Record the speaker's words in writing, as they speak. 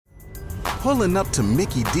Pulling up to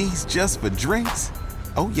Mickey D's just for drinks?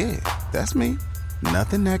 Oh yeah, that's me.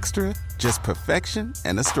 Nothing extra, just perfection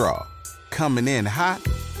and a straw. Coming in hot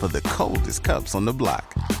for the coldest cups on the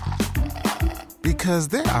block. Because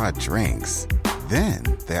there are drinks. Then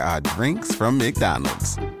there are drinks from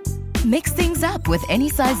McDonald's. Mix things up with any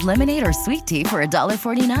size lemonade or sweet tea for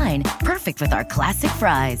 $1.49. Perfect with our classic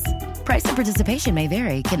fries. Price and participation may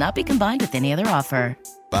vary. Cannot be combined with any other offer.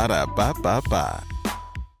 Ba-da-ba-ba-ba.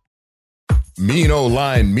 Mean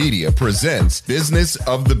Line Media presents Business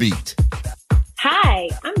of the Beat. Hi,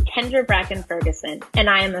 I'm Kendra Bracken Ferguson,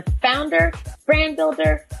 and I am a founder, brand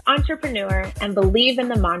builder, entrepreneur, and believe in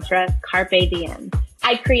the mantra Carpe Diem.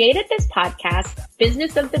 I created this podcast,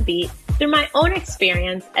 Business of the Beat, through my own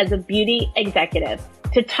experience as a beauty executive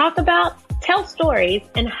to talk about, tell stories,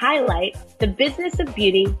 and highlight the business of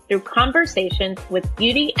beauty through conversations with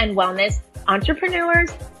beauty and wellness entrepreneurs,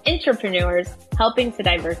 intrapreneurs, helping to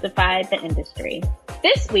diversify the industry.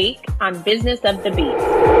 This week on Business of the Beat.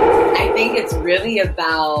 I think it's really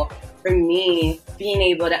about, for me, being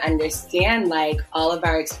able to understand like all of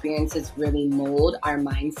our experiences really mold our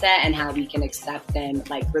mindset and how we can accept them,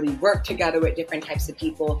 like really work together with different types of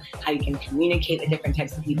people, how you can communicate with different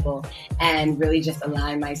types of people, and really just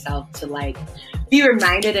allowing myself to like be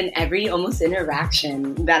reminded in every almost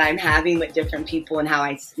interaction that I'm having with different people and how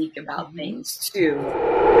I speak about things too.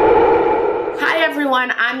 Hi,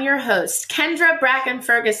 everyone. I'm your host, Kendra Bracken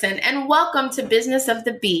Ferguson, and welcome to Business of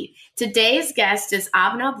the Beat. Today's guest is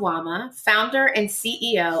Abena Boamah, founder and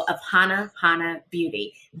CEO of Hana Hana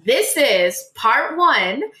Beauty. This is part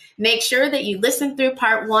one. Make sure that you listen through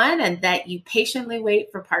part one and that you patiently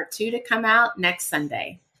wait for part two to come out next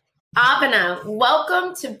Sunday. Abena,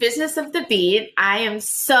 welcome to Business of the Beat. I am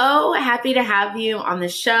so happy to have you on the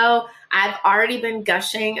show. I've already been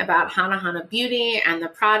gushing about Hana Hana Beauty and the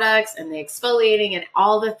products and the exfoliating and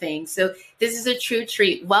all the things. So this is a true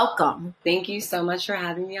treat. Welcome. Thank you so much for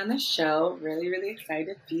having me on the show. Really, really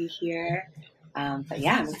excited to be here. But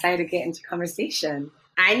yeah, I'm excited to get into conversation.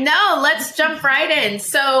 I know. Let's jump right in.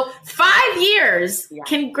 So 5 years. Yeah.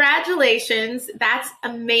 Congratulations. That's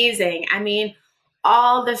amazing. I mean,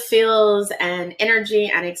 all the feels and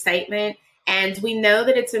energy and excitement. And we know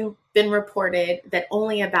that it's been reported that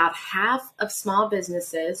only about half of small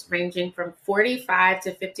businesses, ranging from 45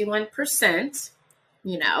 to 51%,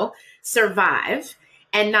 survive.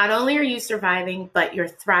 And not only are you surviving, but you're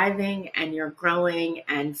thriving and you're growing.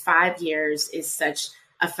 And 5 years is such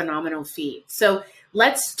a phenomenal feat. So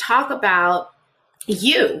let's talk about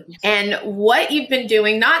you and what you've been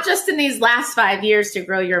doing, not just in these last 5 years to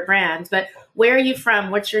grow your brand, but where are you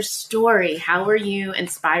from? What's your story? How were you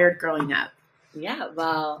inspired growing up? Yeah,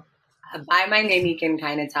 well, by my name, you can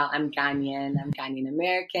kind of tell I'm Ghanaian. I'm Ghanaian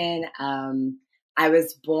American. I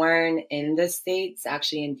was born in the States,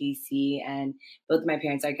 actually in DC, and both my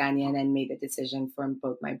parents are Ghanaian and made the decision for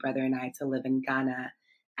both my brother and I to live in Ghana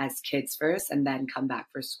as kids first and then come back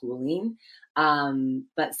for schooling.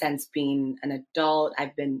 But since being an adult,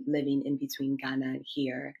 I've been living in between Ghana and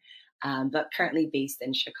here, but currently based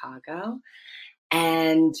in Chicago.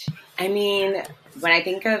 And I mean, when I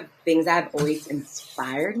think of things that have always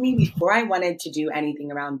inspired me, before I wanted to do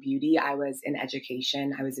anything around beauty, I was in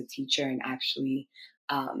education. I was a teacher and actually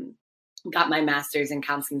got my master's in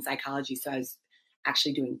counseling psychology. So I was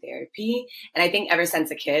actually doing therapy. And I think ever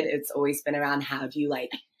since a kid, it's always been around how do you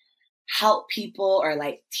like help people or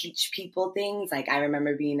like teach people things. Like I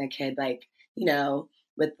remember being a kid, like,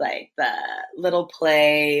 with like the little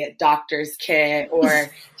play doctor's kit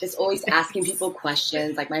or just always asking people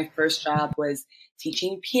questions. Like my first job was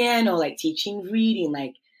teaching piano, like teaching reading,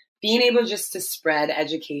 like being able just to spread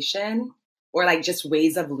education or like just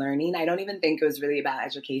ways of learning. I don't even think it was really about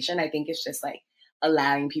education. I think it's just like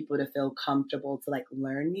allowing people to feel comfortable to like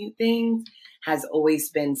learn new things has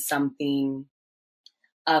always been something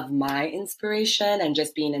of my inspiration and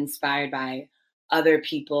just being inspired by other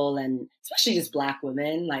people and especially just Black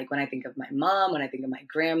women. Like when I think of my mom, when I think of my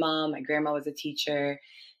grandma was a teacher,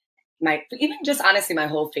 even just honestly, my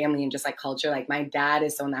whole family and just like culture, like my dad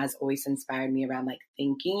is someone that has always inspired me around like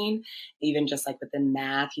thinking, even just like within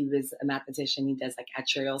math, he was a mathematician, he does like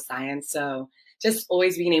actuarial science. So just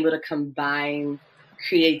always being able to combine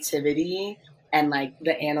creativity and like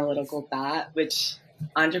the analytical thought, which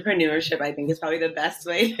entrepreneurship, I think, is probably the best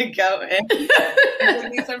way to go in. It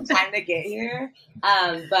took me some time to get here.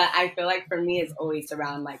 But I feel like for me, it's always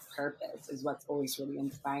around like purpose is what's always really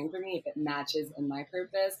inspiring for me. If it matches in my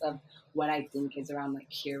purpose of what I think is around like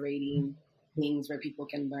curating things where people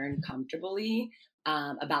can learn comfortably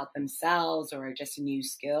about themselves or just new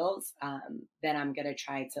skills, then I'm going to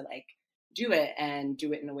try to like do it and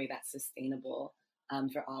do it in a way that's sustainable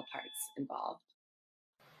for all parts involved.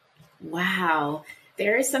 Wow.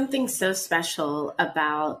 There is something so special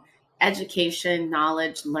about education,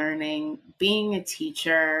 knowledge, learning, being a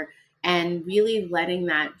teacher, and really letting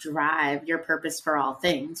that drive your purpose for all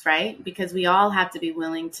things, right? Because we all have to be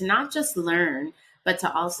willing to not just learn, but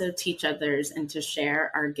to also teach others and to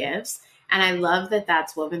share our gifts. And I love that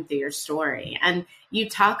that's woven through your story. And you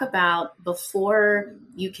talk about before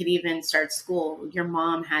you could even start school, your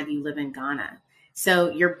mom had you live in Ghana. So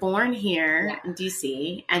you're born here in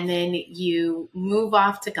DC, and then you move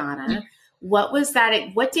off to Ghana. What was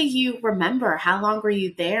that? What do you remember? How long were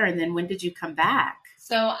you there? And then when did you come back?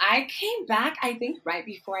 So I came back, I think, right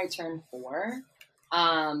before I turned 4.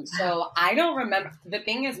 So I don't remember. The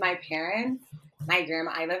thing is, my parents, my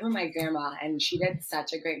grandma, I live with my grandma, and she did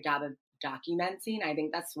such a great job of documenting. I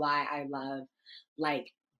think that's why I love,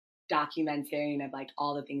 like, documentarian of, like,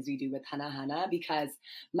 all the things we do with Hana Hana, because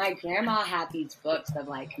my grandma had these books of,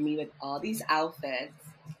 like, me with all these outfits,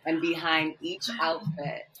 and behind each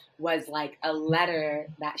outfit was, like, a letter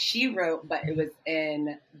that she wrote, but it was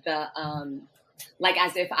in the like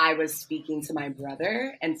as if I was speaking to my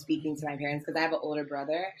brother and speaking to my parents, because I have an older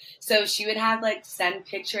brother. So she would have, like, send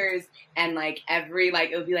pictures, and, like, every, like,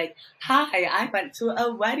 it would be like, hi, I went to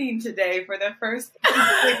a wedding today for the first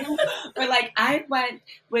time. Or, like, I went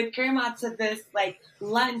with grandma to this, like,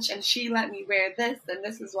 lunch, and she let me wear this, and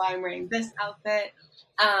this is why I'm wearing this outfit.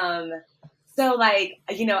 So, like,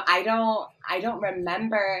 you know, I don't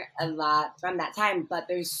remember a lot from that time, but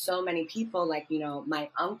there's so many people, like, you know, my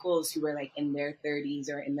uncles who were, like, in their 30s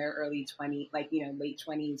or in their early 20s, like, you know, late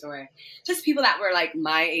 20s, or just people that were, like,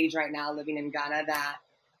 my age right now living in Ghana that,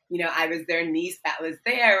 you know, I was their niece that was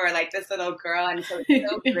there, or, like, this little girl. And so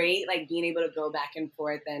it's so great, like, being able to go back and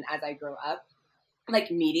forth. And as I grow up,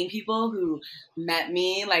 like, meeting people who met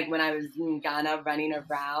me, like, when I was in Ghana running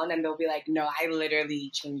around, and they'll be like, no, I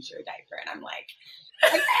literally changed your diaper. And I'm like,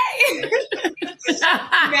 okay.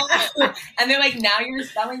 And they're like, now you're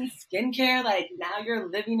selling skincare. Like, now you're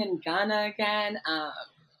living in Ghana again.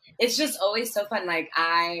 It's just always so fun. Like,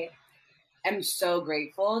 I am so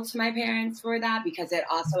grateful to my parents for that, because it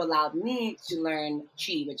also allowed me to learn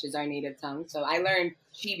Chi, which is our native tongue. So I learned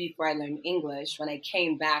Chi before I learned English. When I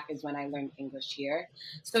came back is when I learned English here.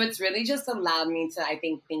 So it's really just allowed me to, I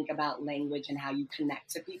think about language and how you connect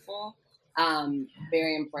to people,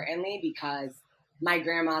 very importantly, because my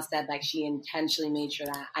grandma said, like, she intentionally made sure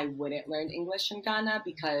that I wouldn't learn English in Ghana,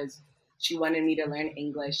 because she wanted me to learn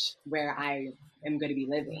English where I am going to be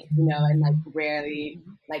living, you know, and, like, rarely,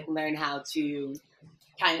 like, learn how to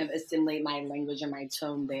kind of assimilate my language and my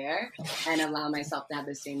tone there, and allow myself to have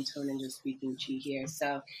the same tone in just speaking Chi here.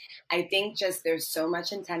 So I think just there's so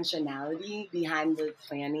much intentionality behind the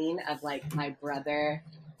planning of, like, my brother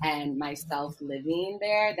and myself living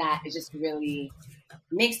there, that it just really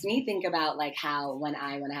makes me think about, like, how when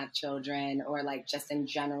I want to have children, or, like, just in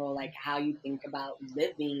general, like, how you think about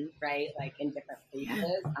living, right, like, in different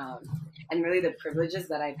places, and really the privileges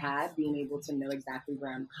that I've had, being able to know exactly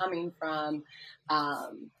where I'm coming from,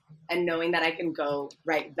 and knowing that I can go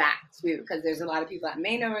right back to, because there's a lot of people that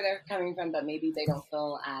may know where they're coming from, but maybe they don't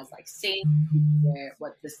feel as, like, safe, where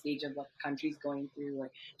what the stage of what the country's going through, or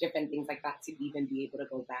different things like that, to even be able to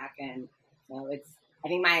go back. And, you know, I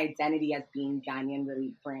think my identity as being Ghanaian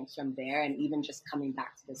really branched from there. And even just coming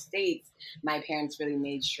back to the States, my parents really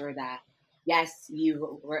made sure that, yes,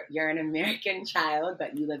 you're an American child,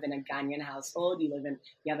 but you live in a Ghanaian household. You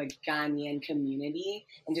have a Ghanaian community,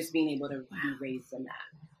 and just being able to be raised in that.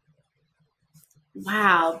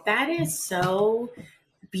 Wow, that is so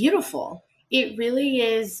beautiful. It really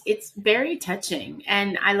is. It's very touching.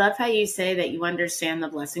 And I love how you say that you understand the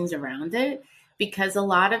blessings around it, because a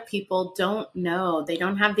lot of people don't know, they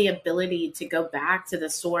don't have the ability to go back to the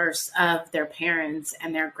source of their parents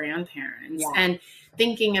and their grandparents, and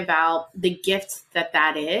thinking about the gift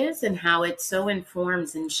that is, and how it so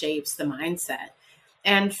informs and shapes the mindset.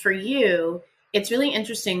 And for you, it's really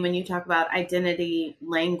interesting when you talk about identity,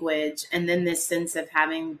 language, and then this sense of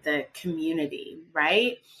having the community,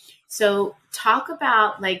 right? So talk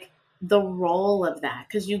about, like, the role of that,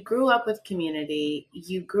 because you grew up with community,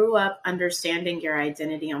 you grew up understanding your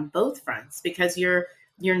identity on both fronts, because you're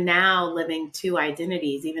now living two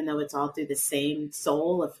identities, even though it's all through the same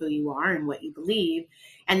soul of who you are and what you believe.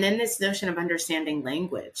 And then this notion of understanding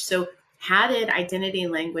language. So how did identity,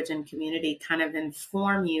 language, and community kind of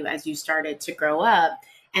inform you as you started to grow up,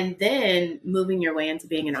 and then moving your way into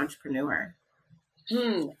being an entrepreneur?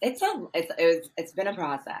 It's been a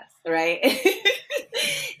process, right?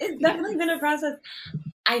 It's definitely been a process.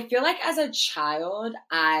 I feel like as a child,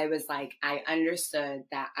 I was like, I understood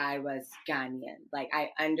that I was Ghanaian. Like,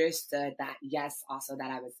 I understood that, yes, also that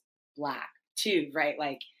I was Black too, right?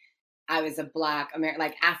 Like, I was a Black American,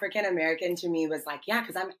 like African American to me was like, yeah,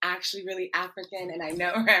 because I'm actually really African and I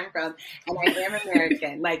know where I'm from and I am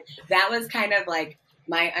American. Like, that was kind of like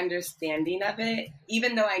my understanding of it,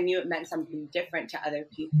 even though I knew it meant something different to other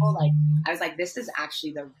people. Like, I was like, this is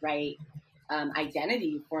actually the right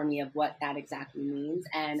identity for me of what that exactly means.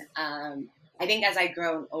 And I think as I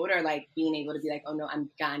grow older, like being able to be like, oh no, I'm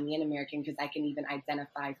Ghanaian American, because I can even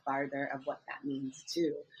identify farther of what that means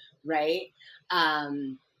too, right?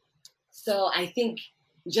 So I think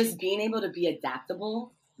just being able to be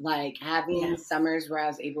adaptable, like having summers where I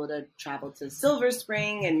was able to travel to Silver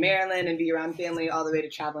Spring and Maryland and be around family all the way to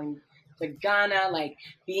traveling to Ghana, like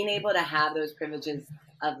being able to have those privileges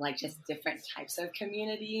of like just different types of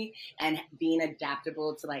community and being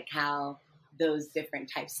adaptable to like how those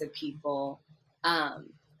different types of people,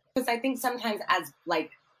 because I think sometimes as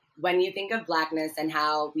like when you think of Blackness and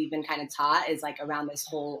how we've been kind of taught is like around this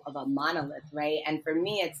whole of a monolith, right? And for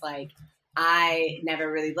me, it's like, I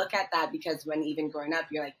never really look at that, because when even growing up,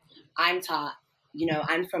 you're like, I'm taught, you know,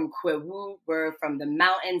 I'm from Kwewu, we're from the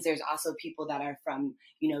mountains. There's also people that are from,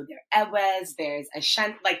 you know, they're Ewes, there's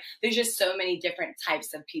Ashanti, like there's just so many different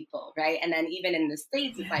types of people, right? And then even in the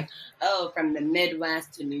States, it's like, oh, from the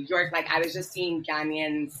Midwest to New York. Like I was just seeing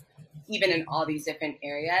Ghanaians even in all these different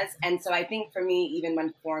areas. And so I think for me, even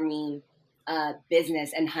when forming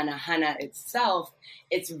business and Hana Hana itself,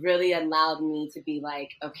 it's really allowed me to be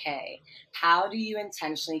like, okay, how do you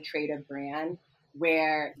intentionally create a brand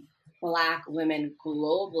where Black women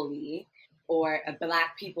globally or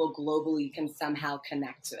Black people globally can somehow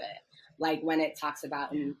connect to it? Like when it talks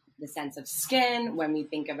about in the sense of skin, when we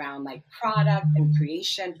think around like product and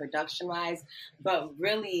creation, production wise, but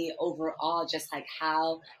really overall, just like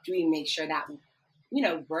how do we make sure that, you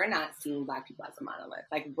know, we're not seeing Black people as a monolith.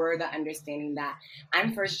 Like we're the understanding that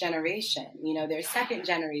I'm first generation, you know, there's second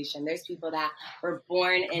generation. There's people that were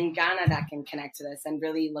born in Ghana that can connect to this, and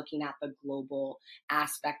really looking at the global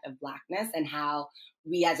aspect of Blackness and how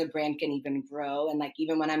we as a brand can even grow. And like,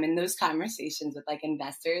 even when I'm in those conversations with like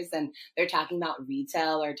investors and they're talking about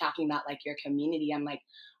retail or talking about like your community, I'm like,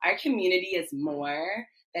 our community is more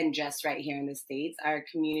than just right here in the States. Our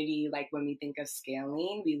community, like when we think of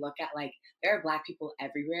scaling, we look at like, there are Black people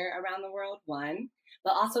everywhere around the world, one,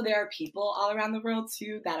 but also there are people all around the world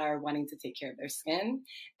too that are wanting to take care of their skin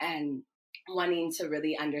and wanting to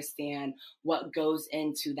really understand what goes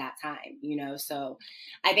into that time, you know? So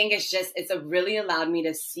I think it's really allowed me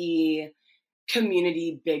to see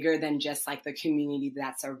community bigger than just like the community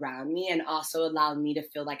that's around me, and also allowed me to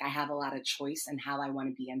feel like I have a lot of choice in how I want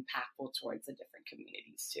to be impactful towards the different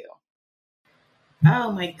communities too.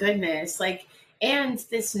 Oh my goodness. Like, and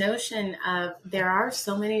this notion of there are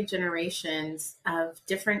so many generations of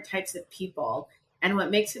different types of people. And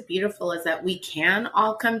what makes it beautiful is that we can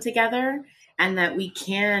all come together and that we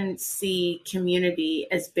can see community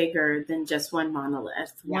as bigger than just one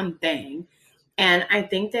monolith, one thing. And I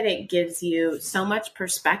think that it gives you so much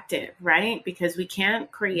perspective, right? Because we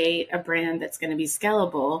can't create a brand that's going to be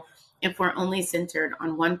scalable if we're only centered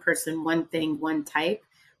on one person, one thing, one type.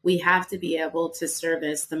 We have to be able to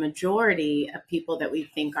service the majority of people that we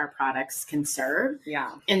think our products can serve.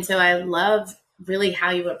 Yeah. And so I love really how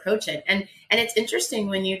you approach it. And it's interesting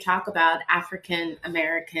when you talk about African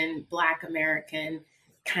American, Black American,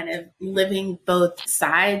 kind of living both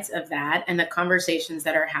sides of that and the conversations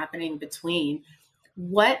that are happening between.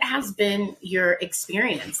 What has been your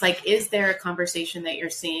experience? Like, is there a conversation that you're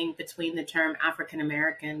seeing between the term African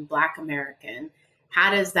American, Black American?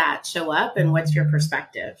 How does that show up, and what's your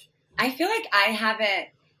perspective? I feel like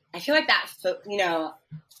that, you know,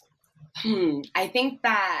 I think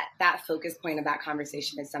that focus point of that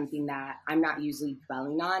conversation is something that I'm not usually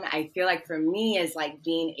dwelling on. I feel like for me is like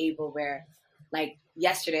being able where, like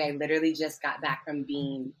yesterday, I literally just got back from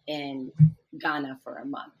being in Ghana for a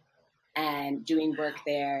month and doing work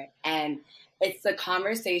there. And it's the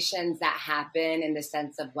conversations that happen in the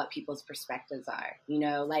sense of what people's perspectives are, you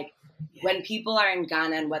know, like when people are in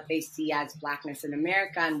Ghana and what they see as Blackness in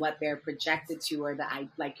America and what they're projected to, or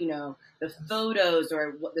you know, the photos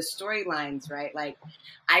or what the storylines, right? Like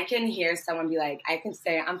I can hear someone be like, I can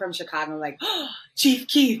say I'm from Chicago, like, oh, Chief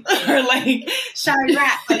Keef or like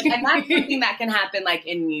Chirac. Like, and that's something that can happen like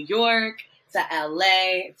in New York to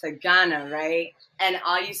LA to Ghana, right? And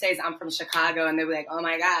all you say is I'm from Chicago, and they'll be like, oh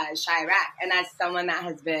my God, Chirac. And that's someone that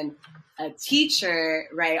has been a teacher,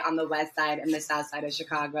 right, on the west side and the south side of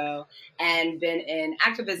Chicago, and been in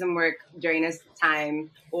activism work during this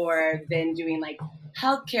time, or been doing like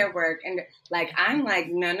healthcare work. And like, I'm like,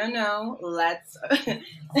 no, let's,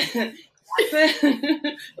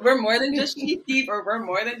 we're more than just Chief Keef, or we're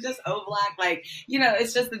more than just O-Block. Like, you know,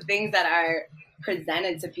 it's just the things that are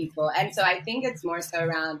presented to people. And so I think it's more so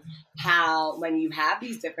around how, when you have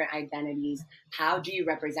these different identities, how do you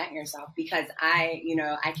represent yourself? Because I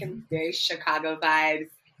can very Chicago vibes.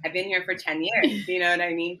 I've been here for 10 years, you know what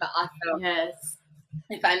I mean? But also, yes,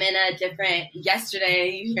 if I'm in a different, yesterday,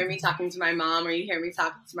 you hear me talking to my mom, or you hear me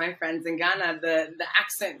talking to my friends in Ghana, the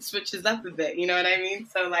accent switches up a bit, you know what I mean?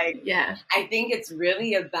 So like, yeah, I think it's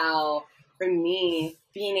really about, for me,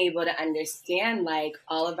 being able to understand like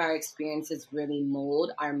all of our experiences really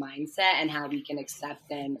mold our mindset, and how we can accept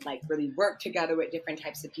and like really work together with different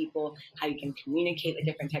types of people, how you can communicate with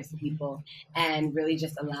different types of people, and really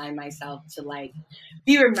just allowing myself to like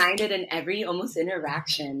be reminded in every almost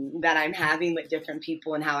interaction that I'm having with different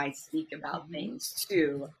people, and how I speak about things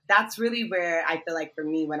too. That's really where I feel like, for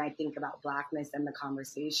me, when I think about Blackness and the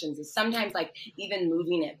conversations, is sometimes like even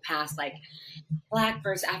moving it past like Black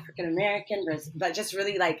versus African American versus, but just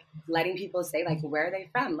really like letting people say like, where are they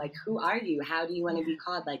from? Like, who are you? How do you want to be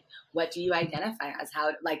called? Like, what do you identify as?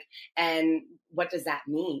 How, like, and what does that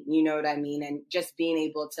mean? You know what I mean? And just being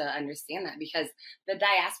able to understand that, because the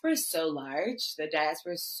diaspora is so large. The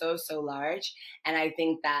diaspora is so large. And I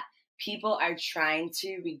think that people are trying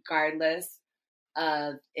to, regardless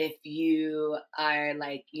of if you are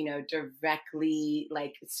like, you know, directly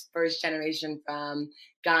like first generation from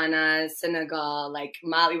Ghana, Senegal, like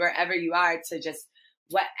Mali, wherever you are, to just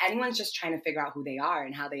anyone's just trying to figure out who they are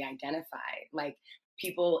and how they identify. Like,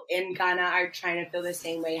 people in Ghana are trying to feel the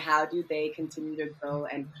same way. How do they continue to grow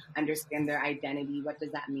and understand their identity? What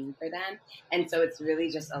does that mean for them? And so it's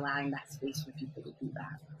really just allowing that space for people to do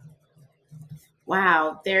that.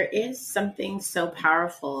 Wow, there is something so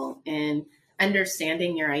powerful in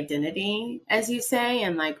understanding your identity, as you say,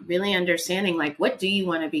 and like really understanding like, what do you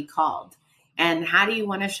want to be called, and how do you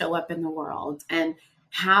want to show up in the world, and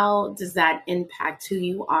how does that impact who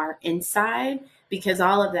you are inside? Because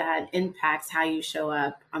all of that impacts how you show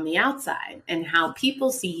up on the outside, and how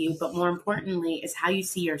people see you, but more importantly is how you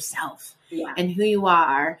see yourself. Yeah. And who you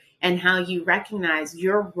are, and how you recognize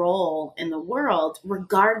your role in the world,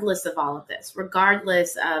 regardless of all of this,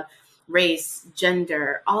 regardless of race,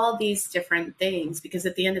 gender, all these different things. Because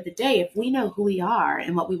at the end of the day, if we know who we are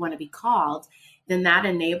and what we want to be called, then that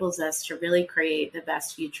enables us to really create the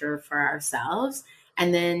best future for ourselves.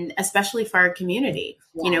 And then especially for our community.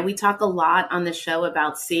 Yeah. You know, we talk a lot on the show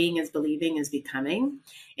about seeing as believing as becoming.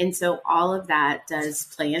 And so all of that does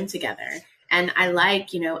play in together. And I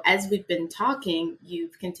like, you know, as we've been talking,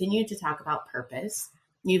 you've continued to talk about purpose.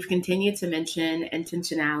 You've continued to mention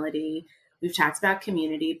intentionality. We've talked about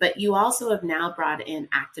community, but you also have now brought in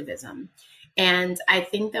activism. And I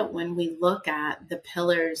think that when we look at the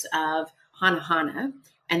pillars of Hana Hana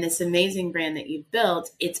and this amazing brand that you've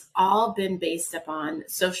built, it's all been based upon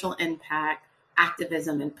social impact,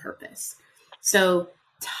 activism, and purpose. So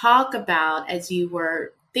talk about, as you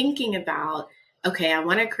were thinking about, okay, I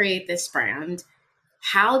want to create this brand,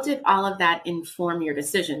 how did all of that inform your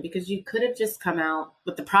decision? Because you could have just come out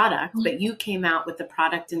with the product, but you came out with the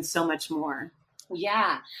product and so much more.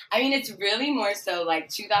 Yeah. I mean, it's really more so like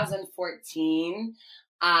 2014,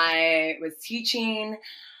 I was teaching.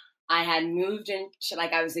 I had moved in,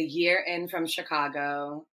 like I was a year in from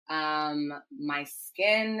Chicago. My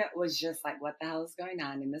skin was just like, what the hell is going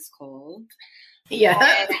on in this cold? Yeah.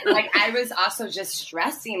 And, like, I was also just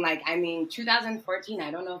stressing. Like, I mean, 2014,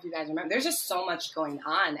 I don't know if you guys remember, there's just so much going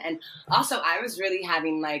on. And also I was really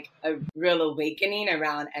having like a real awakening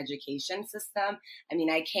around education system. I mean,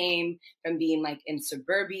 I came from being like in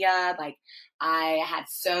suburbia. Like, I had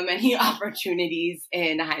so many opportunities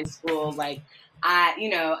in high school. Like,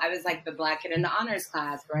 I was like the Black kid in the honors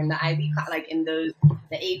class, or in the IB class, like in the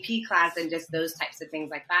AP class, and just those types of things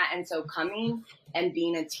like that. And so coming and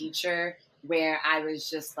being a teacher where I was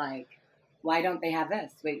just like, why don't they have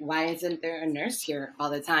this? Wait, why isn't there a nurse here all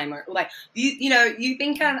the time? Or like, you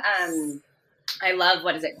think of, I love,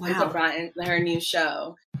 what is it? Wow. Brought her new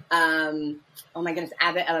show. Oh my goodness,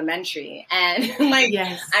 Abbott Elementary. And like,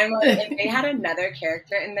 yes. I'm like, if they had another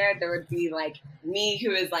character in there, there would be like me,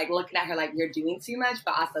 who is like looking at her like, you're doing too much,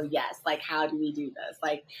 but also, yes, like, how do we do this?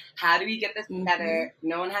 Like, how do we get this together?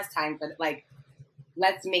 No one has time for it. Like,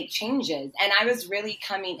 let's make changes. And I was really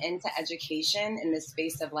coming into education in this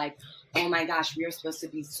space of like, oh my gosh, we are supposed to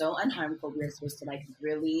be so unharmful. We are supposed to like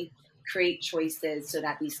really create choices so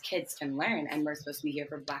that these kids can learn. And we're supposed to be here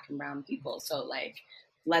for Black and brown people. So like,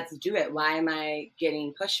 let's do it. Why am I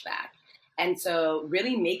getting pushback? And so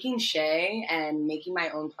really making Shea and making my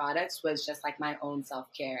own products was just like my own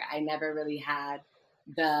self-care. I never really had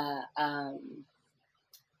the,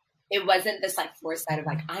 it wasn't this like foresight of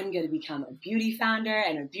like, I'm going to become a beauty founder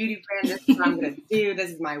and a beauty brand. This is what I'm going to do.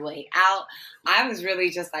 This is my way out. I was really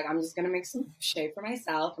just like, I'm just going to make some Shea for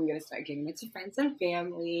myself. I'm going to start giving it to friends and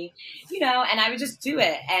family, and I would just do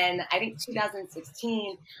it. And I think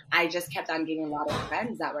 2016, I just kept on getting a lot of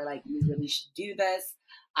friends that were like, you really should do this.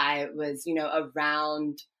 I was,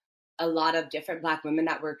 around a lot of different Black women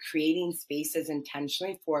that were creating spaces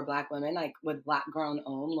intentionally for Black women, like with Black Girl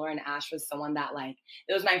Own. Lauren Ash was someone that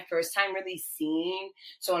it was my first time really seeing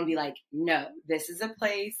someone be like, no, this is a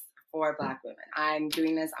place for Black women. I'm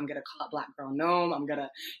doing this. I'm going to call it Black Girl Own. I'm going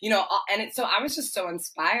to, so I was just so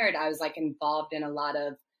inspired. I was involved in a lot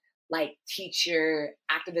of teacher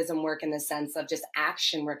activism work in the sense of just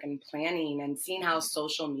action work and planning and seeing how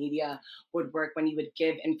social media would work when you would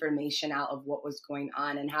give information out of what was going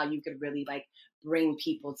on and how you could really bring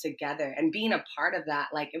people together and being a part of that.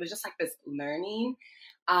 It was just this learning.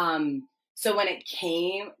 So when it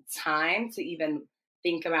came time to even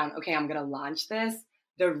think around, okay, I'm going to launch this,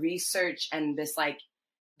 the research and this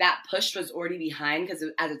that push was already behind, because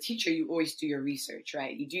as a teacher, you always do your research,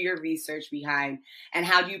 right? You do your research behind and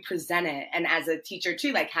how do you present it? And as a teacher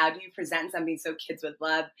too, how do you present something so kids would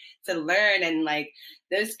love to learn? And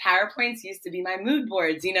those PowerPoints used to be my mood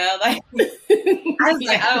boards, I was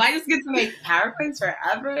like, oh, I just get to make PowerPoints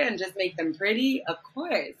forever and just make them pretty. Of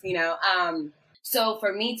course, So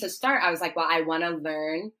for me to start, I was like, well, I want to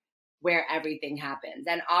learn where everything happens.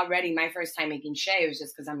 And already my first time making Shea, it was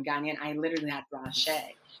just because I'm Ghanaian. I literally had raw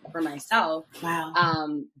Shea for myself. Wow.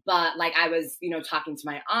 But I was, talking to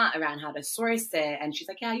my aunt around how to source it. And she's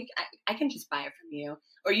like, yeah, I can just buy it from you,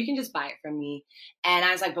 or you can just buy it from me. And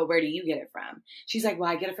I was like, but where do you get it from? She's like, well,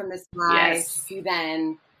 I get it from this guy who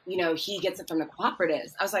then, he gets it from the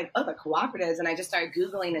cooperatives. I was like, oh, the cooperatives. And I just started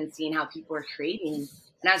Googling and seeing how people were creating.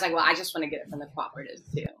 And I was like, well, I just want to get it from the cooperatives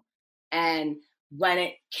too. And when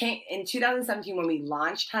it came in 2017, when we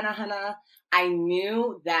launched Hana Hana, I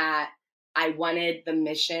knew that I wanted the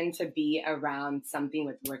mission to be around something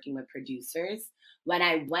with working with producers. When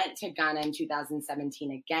I went to Ghana in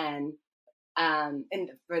 2017 again,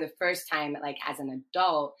 for the first time, as an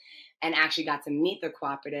adult, and actually got to meet the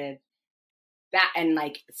cooperative, that and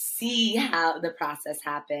see how the process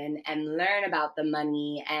happened and learn about the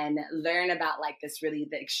money and learn about this really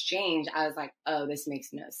the exchange, I was like, oh, this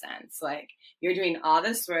makes no sense. You're doing all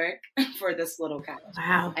this work for this little guy.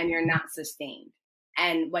 Wow. And you're not sustained.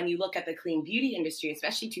 And when you look at the clean beauty industry,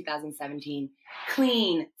 especially 2017,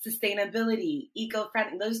 clean, sustainability,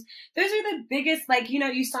 eco-friendly, those are the biggest,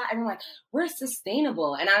 you saw everyone we're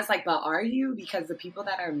sustainable. And I was like, but are you? Because the people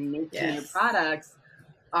that are making your products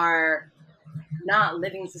are not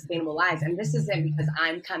living sustainable lives. And this isn't because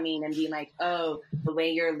I'm coming and being oh, the way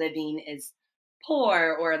you're living is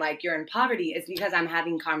poor or you're in poverty. It's because I'm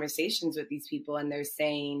having conversations with these people and they're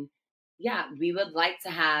saying, yeah, we would like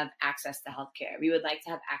to have access to healthcare. We would like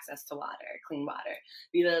to have access to water, clean water.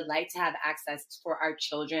 We would like to have access for our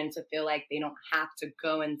children to feel like they don't have to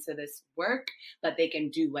go into this work, but they can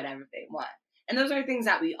do whatever they want. And those are things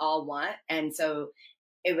that we all want. And so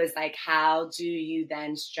it was how do you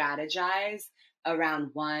then strategize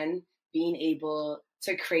around one, being able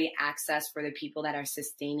to create access for the people that are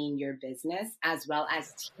sustaining your business, as well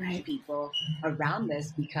as teach people around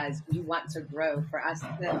this, because you want to grow. For us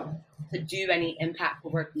to do any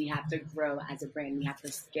impactful work, we have to grow as a brand. We have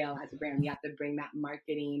to scale as a brand. We have to bring that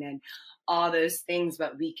marketing and all those things,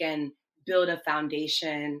 but we can build a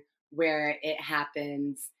foundation where it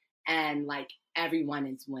happens and everyone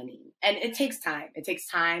is winning. And it takes time. It takes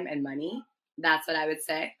time and money. That's what I would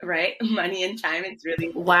say, right? Money and time. It's really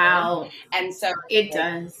wow. And so it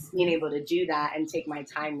does. Being able to do that and take my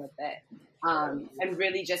time with it, and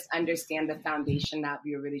really just understand the foundation that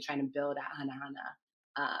we were really trying to build at Hana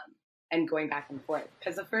Hana, and going back and forth.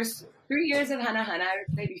 Because the first 3 years of Hana Hana, I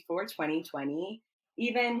would say before 2020,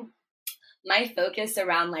 even my focus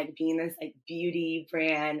around being this beauty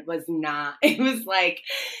brand was not. It was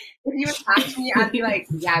if you would talk to me, I'd be like,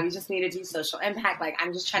 yeah, we just need to do social impact.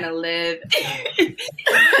 I'm just trying to live.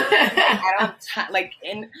 I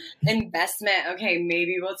don't investment. Okay,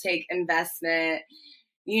 maybe we'll take investment,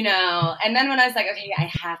 And then when I was like, okay, I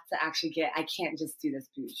have to actually I can't just do this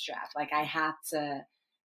bootstrap. I have to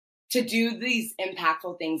do these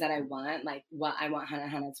impactful things that I want, what I want Hana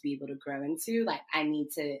Hana to be able to grow into. I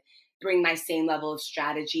need to bring my same level of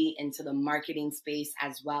strategy into the marketing space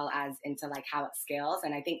as well as into how it scales.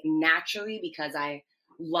 And I think naturally, because I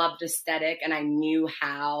loved aesthetic and I knew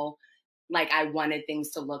how like I wanted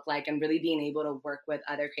things to look like, and really being able to work with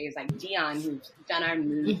other creators like Dion, who's done our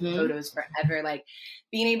mood photos forever, like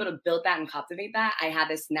being able to build that and cultivate that, I had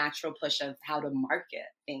this natural push of how to market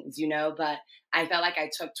things, you know, but I felt like I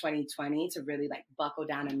took 2020 to really like buckle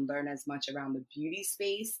down and learn as much around the beauty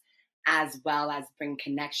space, as well as bring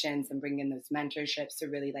connections and bring in those mentorships to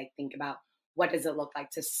really like think about what does it look like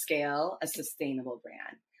to scale a sustainable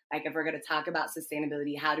brand. Like if we're going to talk about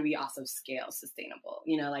sustainability, how do we also scale sustainable?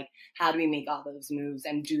 You know, like how do we make all those moves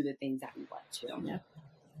and do the things that we want to? Yeah.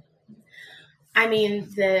 I mean,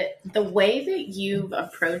 the way that you've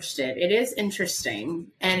approached it, it is interesting.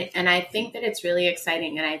 And I think that it's really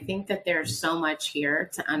exciting. And I think that there's so much here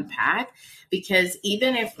to unpack, because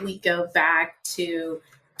even if we go back to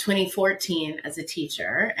 2014 as a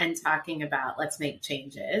teacher and talking about let's make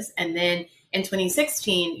changes, and then in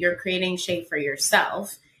 2016, you're creating Shea for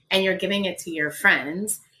yourself and you're giving it to your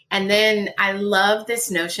friends. And then I love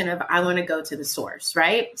this notion of I want to go to the source,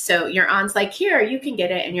 right? So your aunt's like, here, you can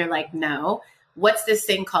get it. And you're like, no, what's this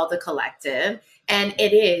thing called the collective? And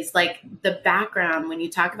it is like the background when you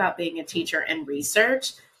talk about being a teacher and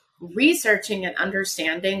researching and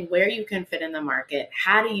understanding where you can fit in the market.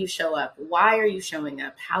 How do you show up? Why are you showing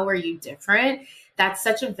up? How are you different? That's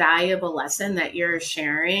such a valuable lesson that you're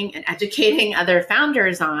sharing and educating other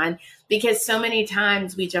founders on, because so many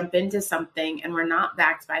times we jump into something and we're not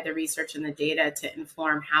backed by the research and the data to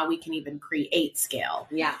inform how we can even create scale.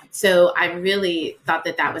 Yeah. So I really thought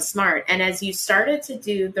that that was smart. And as you started to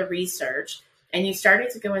do the research and you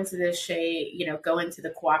started to go into the Shea, you know, go into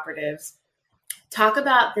the cooperatives, talk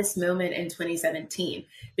about this moment in 2017,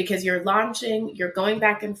 because you're launching, you're going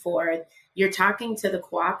back and forth, you're talking to the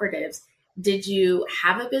cooperatives. Did you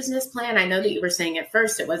have a business plan? I know that you were saying at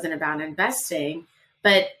first it wasn't about investing,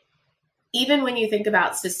 but even when you think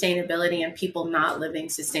about sustainability and people not living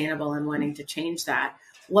sustainable and wanting to change that,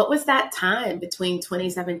 what was that time between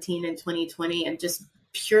 2017 and 2020 and just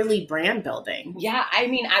purely brand building? Yeah, I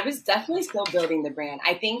mean, I was definitely still building the brand.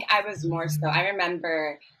 I think I was more so, I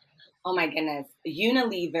remember, oh my goodness,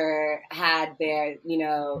 Unilever had their, you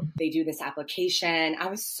know, they do this application. I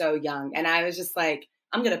was so young and I was just like,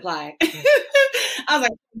 I'm going to apply. I was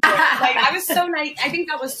like, I was so naive. I think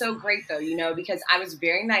that was so great though, you know, because I was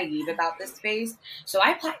very naive about this space. So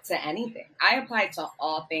I applied to anything. I applied to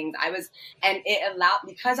all things. And it allowed,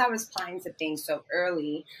 because I was applying to things so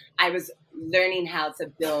early, I was learning how to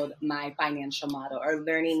build my financial model or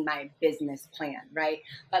learning my business plan, right?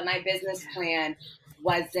 But my business plan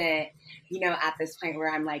wasn't, you know, at this point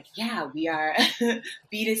where I'm like, yeah, we are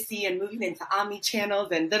B2C and moving into omni-channels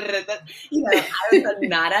and you know, I was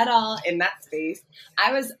not at all in that space.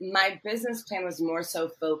 My business plan was more so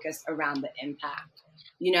focused around the impact,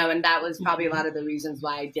 you know, and that was probably a lot of the reasons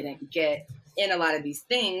why I didn't get in a lot of these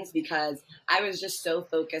things, because I was just so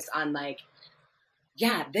focused on like,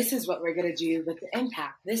 yeah, this is what we're going to do with the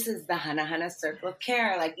impact. This is the Hana Hana Circle of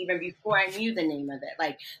Care. Like even before I knew the name of it,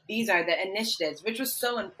 like these are the initiatives, which was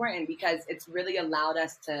so important because it's really allowed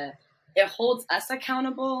us to, it holds us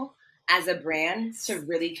accountable as a brand to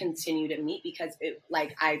really continue to meet, because it,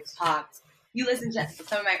 like I talked, you listened to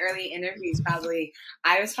some of my early interviews, probably,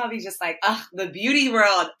 I was probably just like, oh, the beauty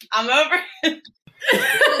world, I'm over it.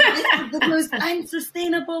 This is the most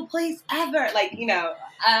unsustainable place ever. Like, you know,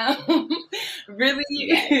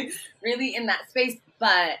 really, really in that space.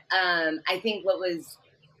 But I think what was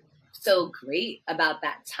so great about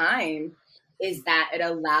that time is that it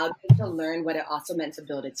allowed me to learn what it also meant to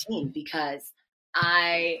build a team, because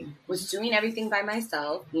I was doing everything by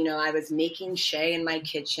myself. You know, I was making Shea in my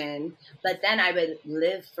kitchen, but then I would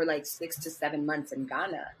live for like 6 to 7 months in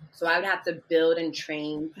Ghana. So I would have to build and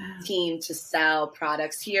train team to sell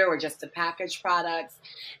products here or just to package products.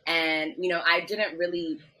 And, you know, I didn't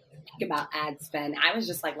really think about ad spend. I was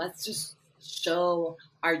just like, let's just show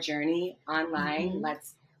our journey online.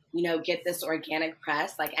 Let's, you know, get this organic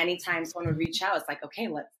press. Like anytime someone would reach out, it's like, okay,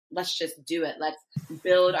 let's just do it. Let's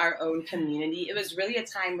build our own community. It was really a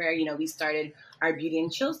time where, you know, we started our Beauty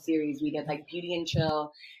and Chill series. We did like Beauty and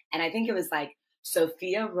Chill. And I think it was like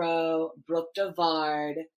Sophia Rowe, Brooke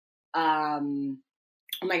Devard, oh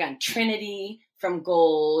my God, Trinity from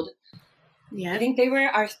Gold. Yeah. I think they were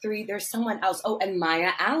our three. There's someone else. Oh, and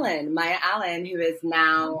Maya Allen, who is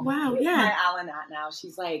now, Maya Allen at now.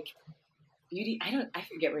 She's like, beauty. I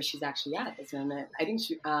forget where she's actually at this moment. I think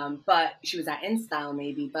but she was at InStyle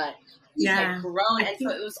maybe, but she's like grown. And so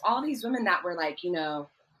it was all these women that were like, you know,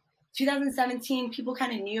 2017, people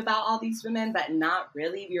kind of knew about all these women, but not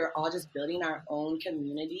really. We were all just building our own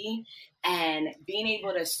community and being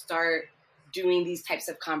able to start doing these types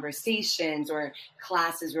of conversations or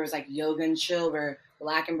classes where it's like yoga and chill, where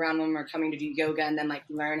Black and brown women are coming to do yoga and then like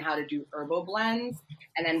learn how to do herbal blends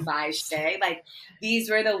and then buy Shea. Like these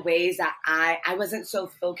were the ways that I wasn't so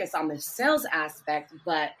focused on the sales aspect,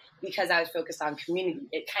 but because I was focused on community,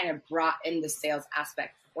 it kind of brought in the sales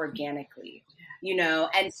aspect organically, you know?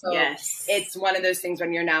 And so it's one of those things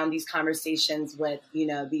when you're now in these conversations with, you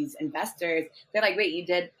know, these investors, they're like, wait, you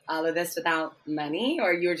did all of this without money,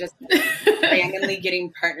 or you were just randomly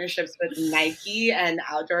getting partnerships with Nike and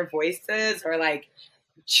Outdoor Voices or like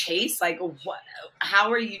Chase? Like, what,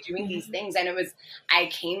 how are you doing these things? And I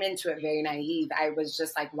came into it very naive. I was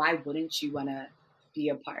just like, why wouldn't you want to be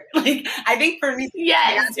a part? Like, I think for me,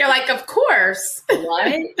 yes, you're like, of course. What?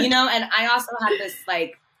 You know, and I also had this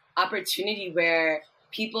like opportunity where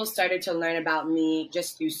people started to learn about me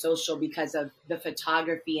just through social because of the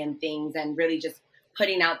photography and things, and really just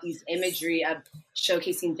putting out these imagery of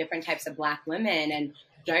showcasing different types of Black women and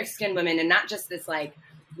dark-skinned women, and not just this like,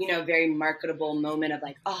 you know, very marketable moment of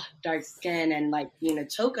like, oh, dark skin and like, you know,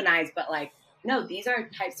 tokenized, but like, no, these are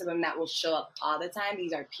types of women that will show up all the time.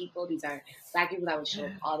 These are people, these are Black people that will show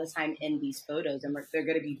up all the time in these photos, and they're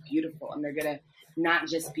going to be beautiful, and they're going to not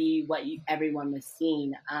just be what everyone was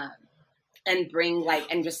seeing, and bring like,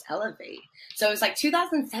 and just elevate. So it was like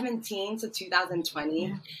 2017 to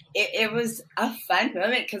 2020. It was a fun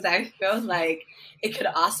moment because I feel like it could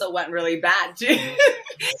also went really bad too.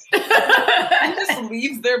 And just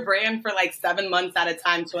leaves their brand for like 7 months at a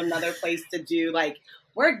time to another place to do like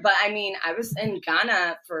work. But I mean, I was in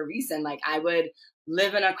Ghana for a reason. Like I would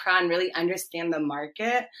live in Accra and really understand the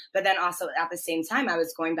market. But then also at the same time, I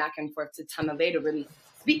was going back and forth to Tamale to really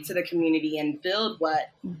speak to the community and build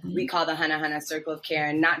what we call the Hana Hana Circle of Care,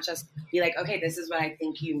 and not just be like, okay, this is what I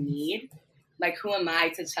think you need. Like, who am I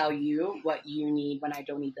to tell you what you need when I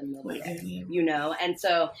don't even know it, you know? And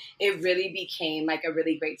so it really became like a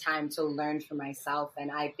really great time to learn for myself.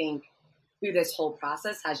 And I think through this whole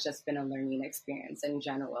process has just been a learning experience in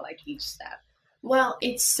general, like each step. Well,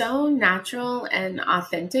 it's so natural and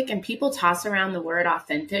authentic, and people toss around the word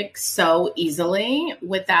authentic so easily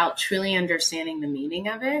without truly understanding the meaning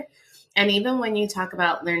of it. And even when you talk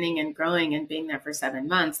about learning and growing and being there for 7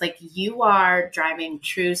 months, like you are driving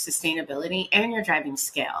true sustainability and you're driving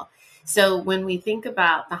scale. So when we think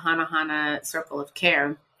about the Hana Hana Circle of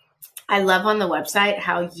Care, I love on the website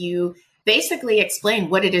how you basically explain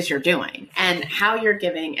what it is you're doing and how you're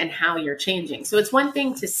giving and how you're changing. So it's one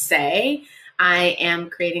thing to say, I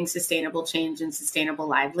am creating sustainable change and sustainable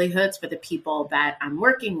livelihoods for the people that I'm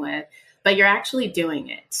working with, but you're actually doing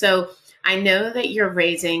it. So I know that you're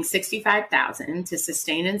raising $65,000 to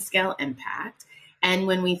sustain and scale impact. And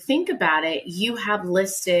when we think about it, you have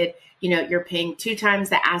listed, you know, you're paying 2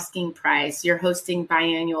 times the asking price. You're hosting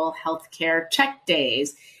biannual healthcare check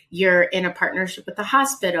days. You're in a partnership with the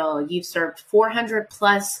hospital. You've served 400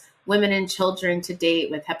 plus women and children to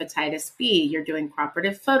date with hepatitis B. You're doing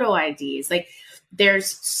cooperative photo IDs. Like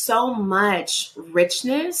there's so much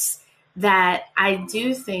richness that I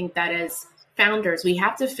do think that as founders, we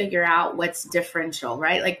have to figure out what's differential,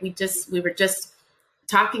 right? Like we were just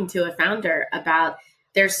talking to a founder about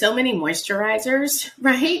there's so many moisturizers,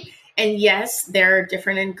 right? And yes, there are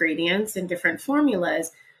different ingredients and different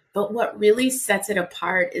formulas, but what really sets it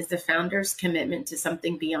apart is the founder's commitment to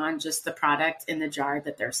something beyond just the product in the jar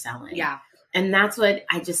that they're selling. Yeah. And that's what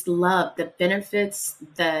I just love, the benefits,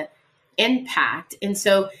 the impact. And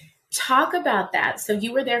so talk about that. So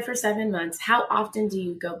you were there for 7 months. How often do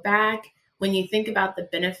you go back? When you think about the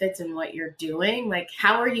benefits and what you're doing, like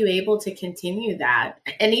how are you able to continue that?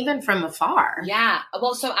 And even from afar? Yeah.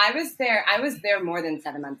 Well, so I was there more than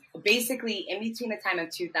 7 months. Basically in between the time of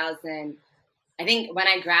 2000, I think when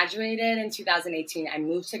I graduated in 2018, I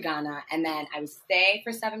moved to Ghana, and then I would stay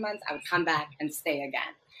for 7 months. I would come back and stay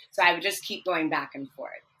again. So I would just keep going back and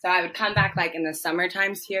forth. So I would come back like in the summer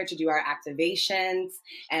times here to do our activations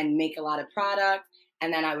and make a lot of product.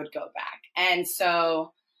 And then I would go back. And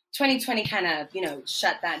so 2020 kind of, you know,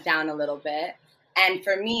 shut that down a little bit. And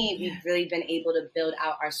for me, we've really been able to build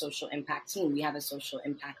out our social impact team. We have a social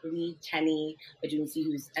impact lead, Tenny Badunsi,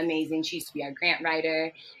 who's amazing. She used to be our grant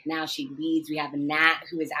writer. Now she leads. We have Nat,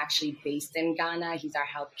 who is actually based in Ghana. He's our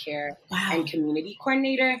healthcare and community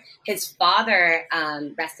coordinator. His father,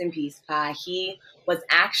 rest in peace, Pa, he was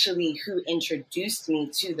actually who introduced me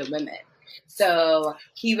to the women. So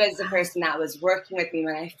he was the person that was working with me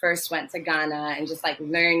when I first went to Ghana and just like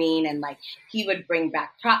learning, and like he would bring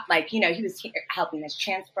back he was helping us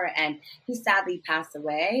transfer, and he sadly passed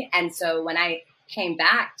away. And so when I came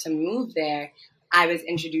back to move there, I was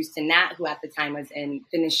introduced to Nat, who at the time was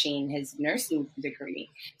finishing his nursing degree.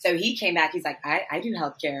 So he came back, he's like, I do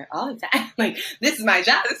healthcare all the time. Like, this is my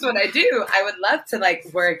job. This is what I do. I would love to like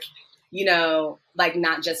work like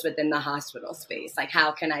not just within the hospital space, like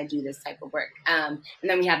how can I do this type of work? And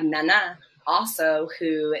then we have Nana also,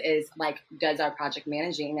 who is like, does our project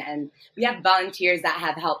managing, and we have volunteers that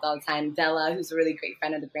have helped all the time. Della, who's a really great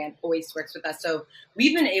friend of the brand, always works with us. So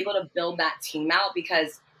we've been able to build that team out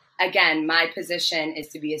because, again, my position is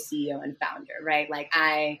to be a CEO and founder, right? Like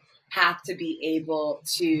I have to be able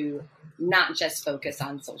to not just focus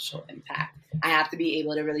on social impact. I have to be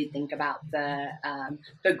able to really think about the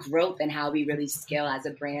growth and how we really scale as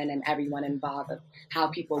a brand, and everyone involved, of how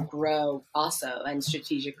people grow also and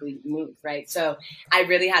strategically move, right? So I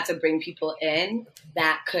really had to bring people in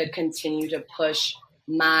that could continue to push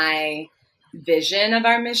my vision of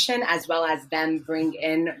our mission, as well as them bring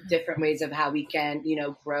in different ways of how we can,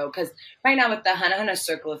 grow. Because right now with the Hana Hana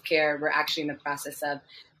Circle of Care, we're actually in the process of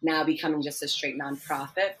now becoming just a straight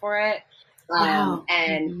nonprofit for it. Wow.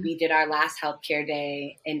 And we did our last healthcare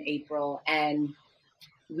day in April, and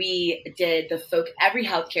we did every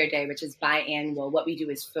healthcare day, which is biannual. What we do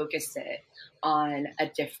is focus it on a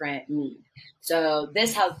different need. So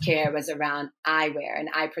this healthcare was around eyewear and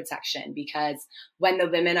eye protection, because when the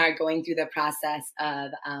women are going through the process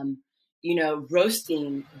of,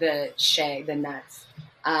 roasting the shea, the nuts,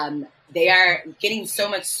 they are getting so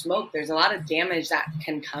much smoke. There's a lot of damage that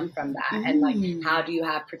can come from that. And like, how do you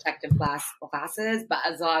have protective glasses, but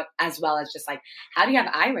as well as just like, how do you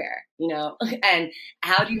have eyewear, and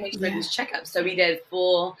how do you make sure these checkups? So we did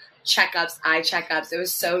full checkups, eye checkups. It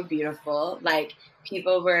was so beautiful. Like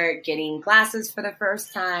people were getting glasses for the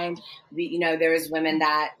first time. There was women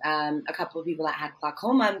that, a couple of people that had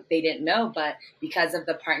glaucoma, they didn't know, but because of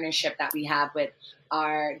the partnership that we have with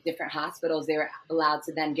our different hospitals, they were allowed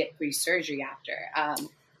to then get free surgery after.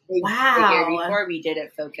 Wow. The year before, we did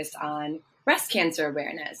it focused on breast cancer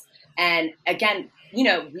awareness. And again,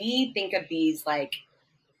 we think of these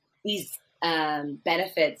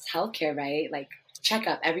benefits, healthcare, right? Like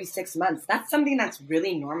checkup every 6 months. That's something that's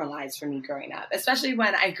really normalized for me growing up, especially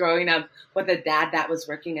when growing up with a dad that was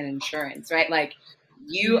working in insurance, right? Like,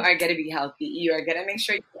 you are going to be healthy. You are going to make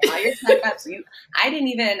sure you get all your checkups.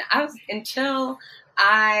 Until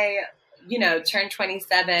I, turned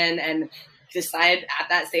 27 and decided at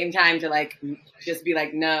that same time to like, just be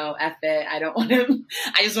like, no, F it. I don't want to,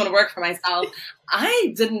 I just want to work for myself.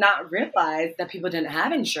 I did not realize that people didn't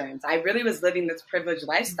have insurance. I really was living this privileged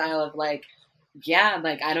lifestyle of like,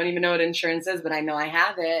 I don't even know what insurance is, but I know I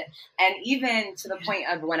have it. And even to the point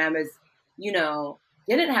of when I was,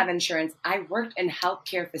 didn't have insurance, I worked in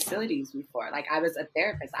healthcare facilities before. Like I was a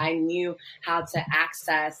therapist. I knew how to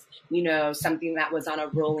access, something that was on a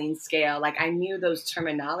rolling scale. Like I knew those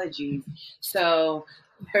terminologies. So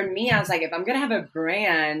for me, I was like, if I'm going to have a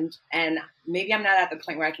brand and maybe I'm not at the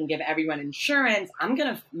point where I can give everyone insurance, I'm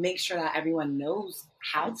going to make sure that everyone knows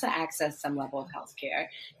how to access some level of healthcare,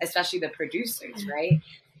 especially the producers, right?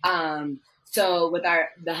 So with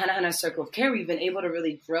the Hana Hana Circle of Care, we've been able to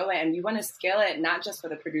really grow it, and we want to scale it not just for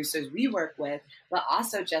the producers we work with, but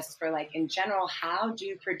also just for like in general, how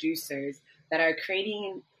do producers that are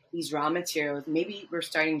creating these raw materials, maybe we're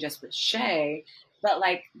starting just with shea, but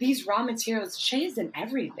like these raw materials, shea is in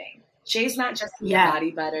everything. Shea's not just in your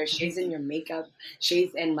body butter, shea's in your makeup,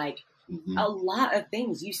 shea's in like a lot of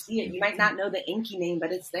things. You see it. You might not know the Inky name,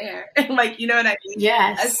 but it's there. Like, you know what I mean?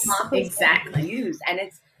 Yes, exactly. And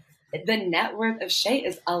it's, the net worth of shea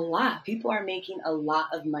is a lot. People are making a lot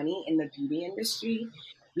of money in the beauty industry.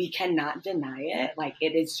 We cannot deny it. Like,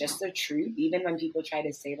 it is just the truth. Even when people try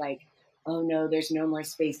to say like, oh no, there's no more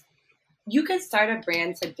space. You could start a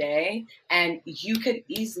brand today and you could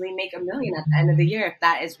easily make $1 million at the end of the year if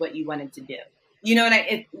that is what you wanted to do.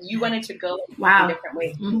 If you wanted to go a different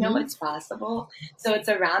way, it's possible. So it's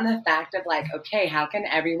around the fact of like, okay, how can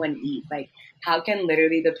everyone eat? Like, how can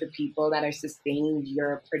literally the people that are sustaining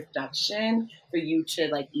your production for you to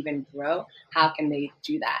like even grow, how can they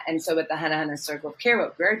do that? And so with the Hana Hana Circle of Care,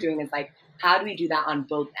 what we're doing is like, how do we do that on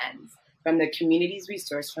both ends? From the communities we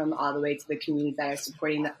source from all the way to the communities that are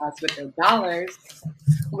supporting us with their dollars,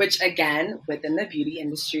 which again, within the beauty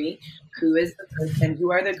industry, who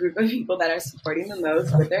are the group of people that are supporting the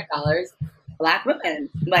most with their dollars? Black women.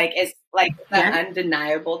 Like, it's like the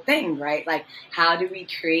undeniable thing, right? Like, how do we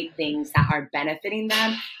create things that are benefiting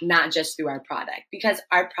them, not just through our product? Because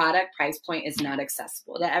our product price point is not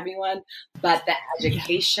accessible to everyone, but the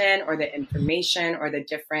education or the information or the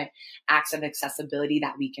different acts of accessibility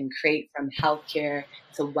that we can create, from healthcare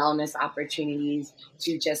to wellness opportunities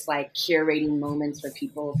to just like curating moments where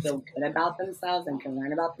people feel good about themselves and can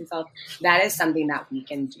learn about themselves, that is something that we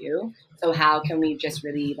can do. So how can we just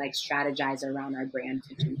really like strategize around our brand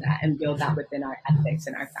to do that and build that within our ethics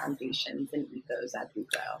and our foundations and ethos as we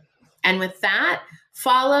grow? And with that,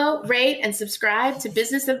 follow, rate, and subscribe to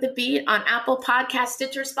Business of the Beat on Apple Podcasts,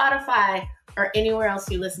 Stitcher, Spotify, or anywhere else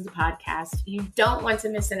you listen to podcasts. You don't want to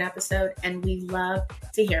miss an episode, and we love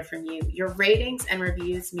to hear from you. Your ratings and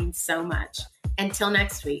reviews mean so much. Until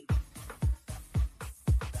next week.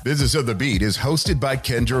 Business of the Beat is hosted by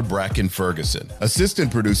Kendra Bracken Ferguson,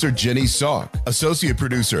 assistant producer Jenny Salk, associate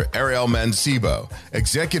producer Ariel Mancebo,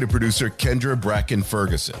 executive producer Kendra Bracken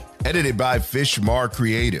Ferguson, edited by Fishmar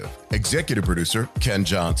Creative, executive producer Ken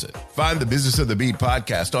Johnson. Find the Business of the Beat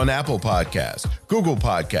podcast on Apple Podcasts, Google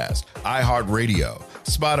Podcasts, iHeartRadio,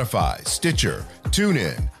 Spotify, Stitcher,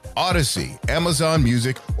 TuneIn, Odyssey, Amazon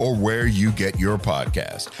Music, or where you get your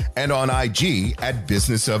podcast, and on IG at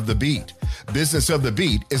Business of the Beat. Business of the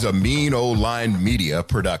Beat is a Mean Old Line Media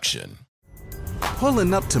production.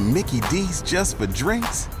 Pulling up to Mickey D's just for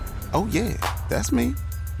drinks? Oh yeah, that's me.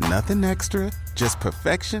 Nothing extra, just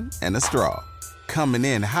perfection and a straw. Coming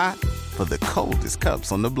in hot for the coldest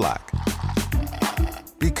cups on the block.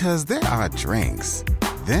 Because there are drinks.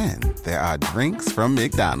 Then there are drinks from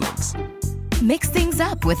McDonald's. Mix things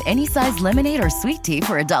up with any size lemonade or sweet tea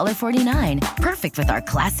for $1.49. Perfect with our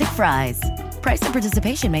classic fries. Price and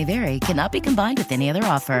participation may vary. Cannot be combined with any other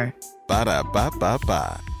offer.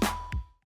 Ba-da-ba-ba-ba.